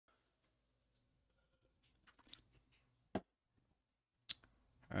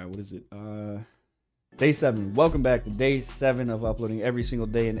All right, what is it? Day 7. Welcome back to day 7 of uploading every single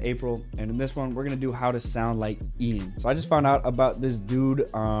day in April. And in this one, we're gonna do how to sound like Ian. So I just found out about this dude.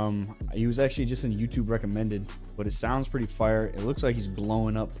 He was actually just in YouTube recommended, but it sounds pretty fire. It looks like he's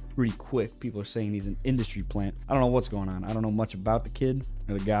blowing up pretty quick. People are saying he's an industry plant. I don't know what's going on. I don't know much about the kid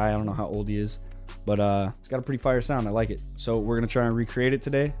or the guy. I don't know how old he is. But it's got a pretty fire sound. I like it. So we're gonna try and recreate it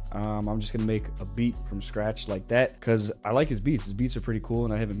today. I'm just gonna make a beat from scratch like that because I like his beats. His beats are pretty cool,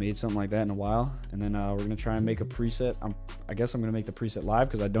 and I haven't made something like that in a while. And then we're gonna try and make a preset. I guess I'm gonna make the preset live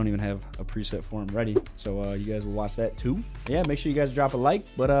because I don't even have a preset for him ready. So you guys will watch that too. Yeah, make sure you guys drop a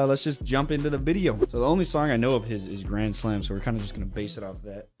like. But let's just jump into the video. So the only song I know of his is Grand Slam. So we're kind of just gonna base it off of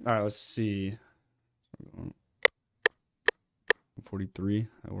that. All right, let's see. 43.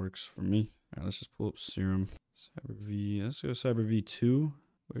 That works for me. All right, let's just pull up Serum. Cyber V. Let's go Cyber V2.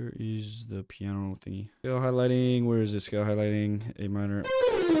 Where is the piano thingy? Scale highlighting. Where is this? Scale highlighting. A minor.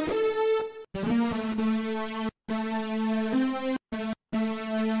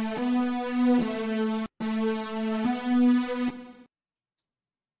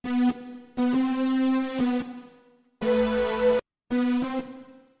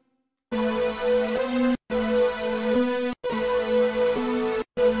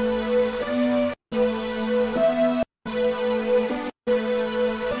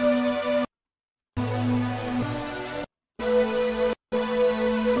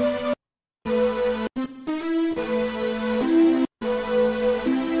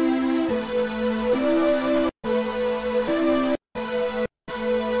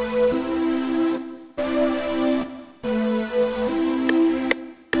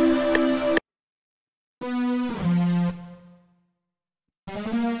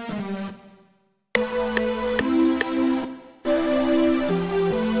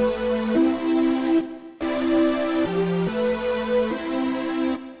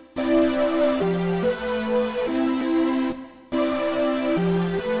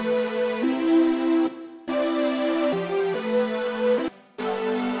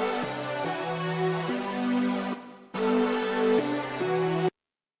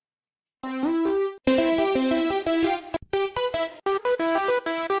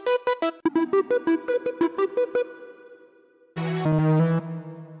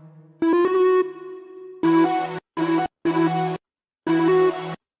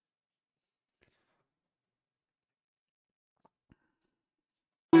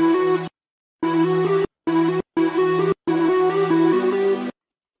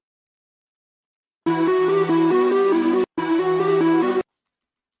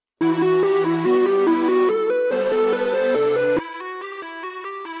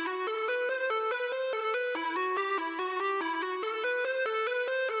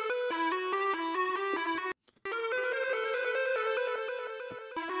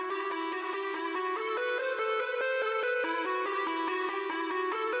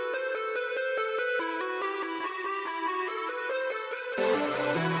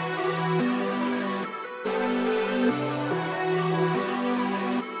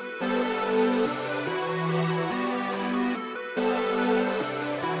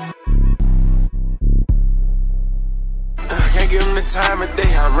 Give them the time of day.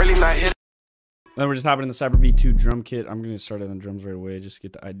 I'm really not here. Then we're just hopping in the Cyber V2 drum kit. I'm going to start on the drums right away just to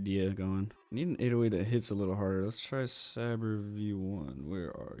get the idea going. I need an 808 that hits a little harder. Let's try Cyber V1.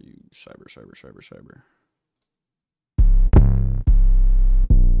 Where are you? Cyber.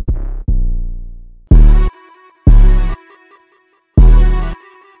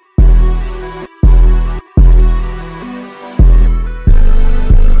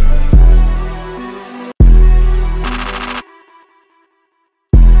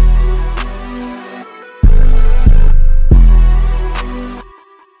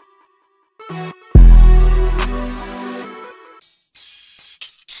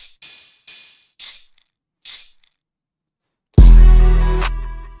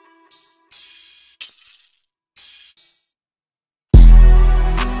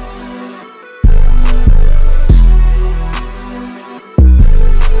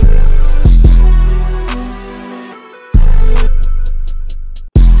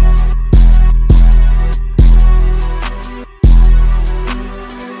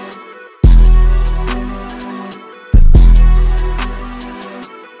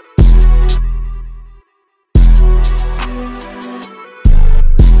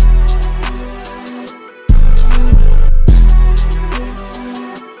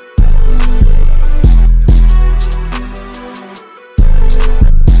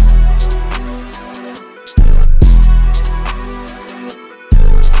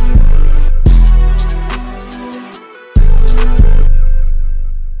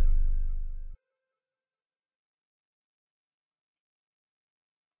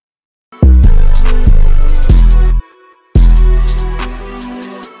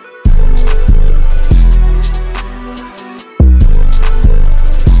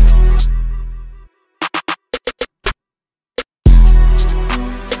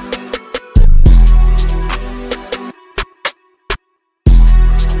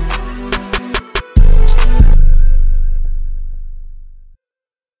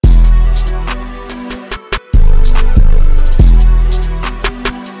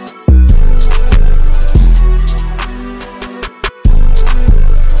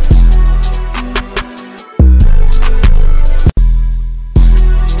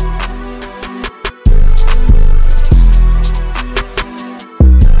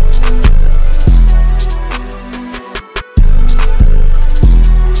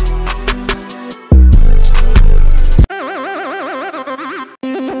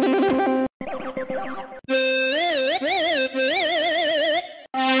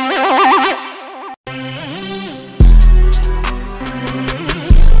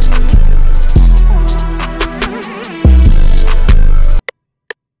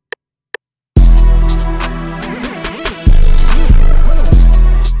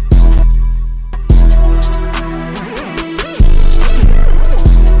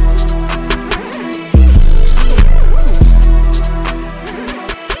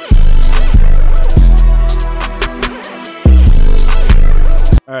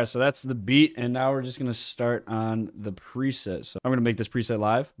 right, so that's the beat, and now we're just gonna start on the preset. So I'm gonna make this preset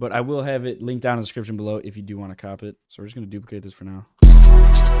live, but I will have it linked down in the description below if you do want to cop it. So we're just gonna duplicate this for now.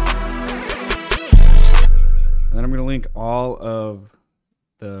 And then I'm gonna link all of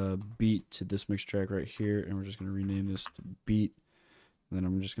the beat to this mix track right here, and we're just gonna rename this to beat. And then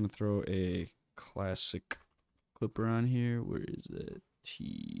I'm just gonna throw a classic clipper on here. Where is that?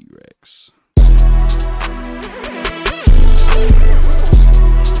 T-Rex.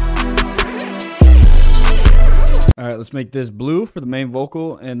 All right, let's make this blue for the main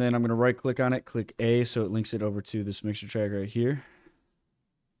vocal, and then I'm gonna right click on it, click A, so it links it over to this mixer track right here.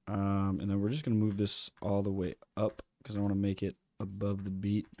 And then we're just gonna move this all the way up because I want to make it above the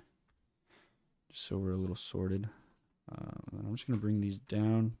beat, just so we're a little sorted. And I'm just gonna bring these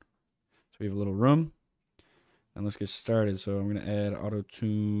down so we have a little room. And let's get started. So I'm gonna add auto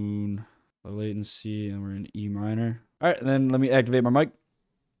tune, low latency, and we're in E minor. All right, and then let me activate my mic.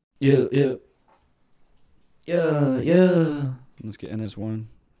 Yeah. Let's get NS1.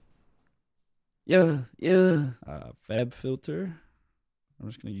 Fab filter. I'm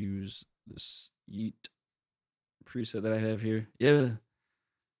just gonna use this Yeet preset that I have here.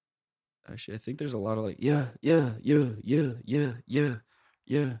 Actually, I think there's a lot of like yeah.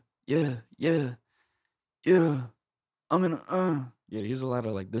 I'm gonna yeah, here's a lot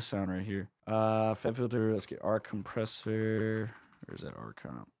of like this sound right here. Fab filter, let's get R compressor. Where's that R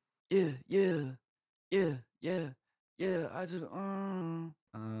comp? Yeah, I just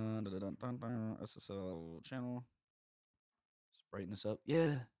SSL channel. Let's brighten this up.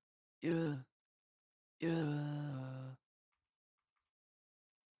 Yeah.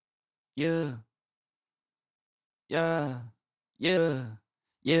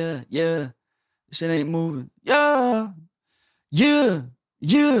 Shit ain't moving. Yeah.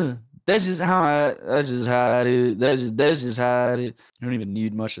 That's just how it is. That's just how it is. I don't even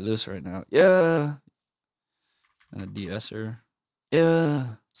need much of this right now. Yeah. And a de-esser.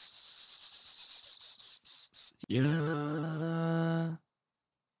 Yeah. So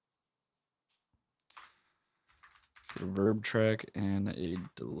a reverb track and a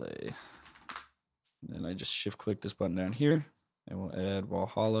delay. And then I just shift click this button down here, and we'll add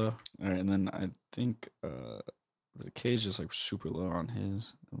Valhalla. All right, and then I think the decay is just like super low on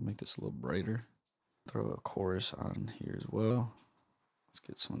his. We'll make this a little brighter. Throw a chorus on here as well. Let's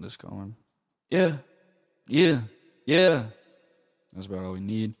get some of this going. Yeah. That's about all we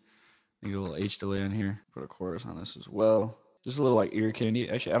need. Need a little H delay on here. Put a chorus on this as well. Just a little like ear candy.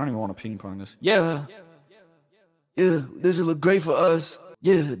 Actually, I don't even want to ping pong this. Yeah, this will look great for us.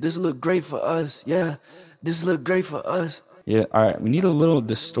 Yeah, this will look great for us. Yeah, this will look great for us. Yeah, all right. We need a little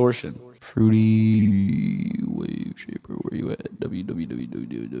distortion. Fruity Wave Shaper, where you at?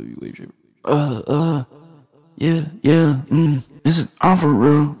 www Wave Shaper. This is all for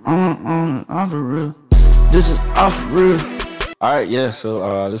real. All for real. This is all for real. All right, yeah.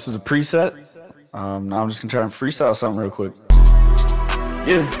 So this is a preset. Now I'm just gonna try and freestyle something real quick.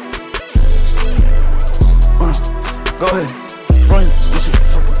 Yeah. Go ahead. Run this shit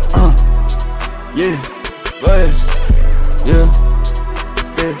fucking. Yeah. Go ahead. Yeah.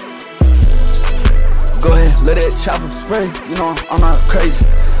 Go ahead, let that chopper spray. You know, I'm not crazy.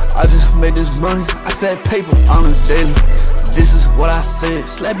 I just made this money. I stack paper on a daily. This is what I said.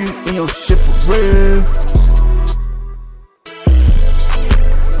 Slap you in your shit for real.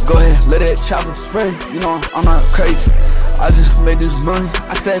 Go ahead, let that chopper spray. You know, I'm not crazy. I just made this money.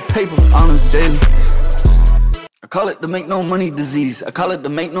 I stack paper on a daily. I call it the make no money disease. I call it the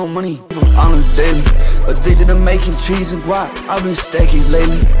make no money on a daily. Addicted to making cheese and guac. I've been stacking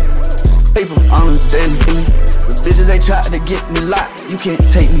lately. Paper on a daily. The bitches they try to get me locked. You can't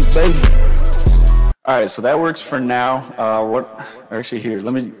take me, baby. Alright, so that works for now. Actually here,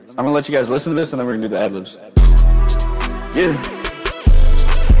 I'm gonna let you guys listen to this and then we're gonna do the ad-libs. Yeah.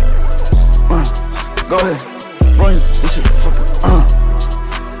 Go ahead. Run this shit fucking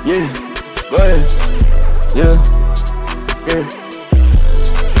yeah. Go ahead. Yeah.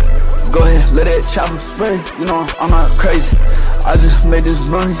 Go ahead, let that chopper spray. You know, I'm not crazy. I just made this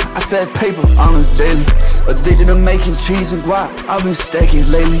money. I stack paper on a daily. Addicted to making cheese and guac. I've been stacking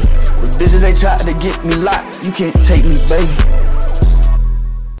lately. The bitches they try to get me locked. You can't take me, baby.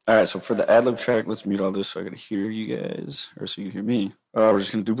 Alright, so for the ad-lib track, let's mute all this so I can hear you guys, or so you hear me. We're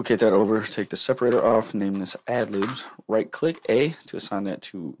just going to duplicate that over, take the separator off, name this ad-libs, right-click A to assign that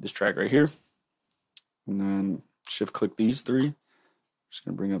to this track right here. And then shift-click these three. Just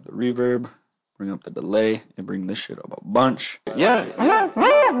going to bring up the reverb, bring up the delay, and bring this shit up a bunch. Yeah. It's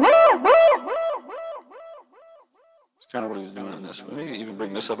kind of what he was doing in this. Maybe even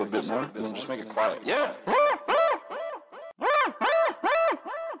bring this up a bit more, and then just make it quiet. Yeah.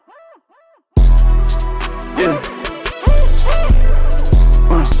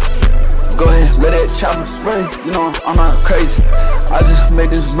 chopper spray, you know I'm not crazy. I just made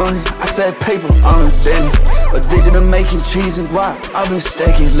this money, I stack paper on a daily. Addicted to making cheese and guac, I've been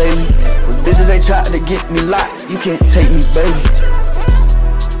stacking lately. When bitches they try to get me locked, you can't take me, baby.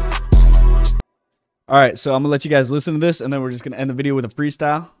 Alright, so I'm gonna let you guys listen to this, and then we're just gonna end the video with a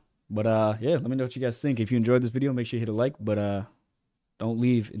freestyle. But yeah, let me know what you guys think. If you enjoyed this video, make sure you hit a like, but don't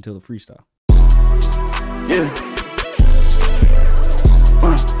leave until the freestyle. Yeah.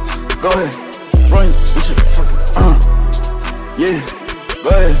 Go ahead, run with your fucking yeah, go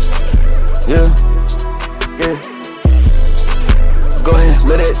ahead, yeah. Go ahead,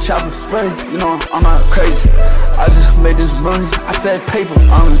 let that chopper spray, you know I'm not crazy. I just made this money, I stack paper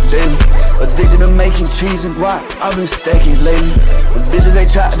on a daily. Addicted to making cheese and guac, I've been stacking lately. The bitches they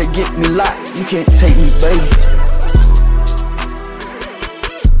try to get me locked, you can't take me, baby.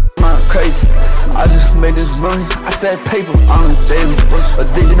 I'm not crazy. I just made this money, I stack paper on a daily.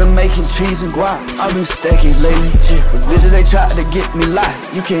 Addicted to making cheese and guac, I've been stacking lately. The bitches they try to get me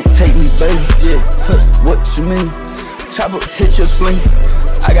locked, you can't take me, baby. Yeah, what you mean? Chopper hit your spleen.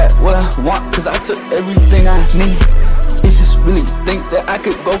 I got what I want, cause I took everything I need. It's just really think that I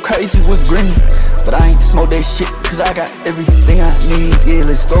could go crazy with green, but I ain't smoke that shit, cause I got everything I need. Yeah,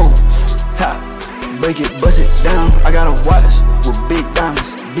 let's go. Top, break it, bust it down. I got a watch with big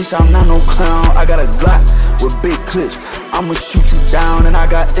diamonds. Bitch, I'm not no clown. I got a Glock with big clips. I'ma shoot you down, and I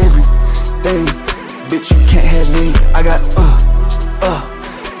got everything. Bitch, you can't have me. I got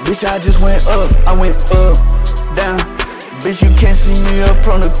bitch, I just went up. I went up, down. Bitch, you can't see me up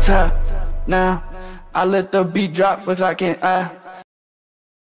from the top. Now I let the beat drop, but I can't.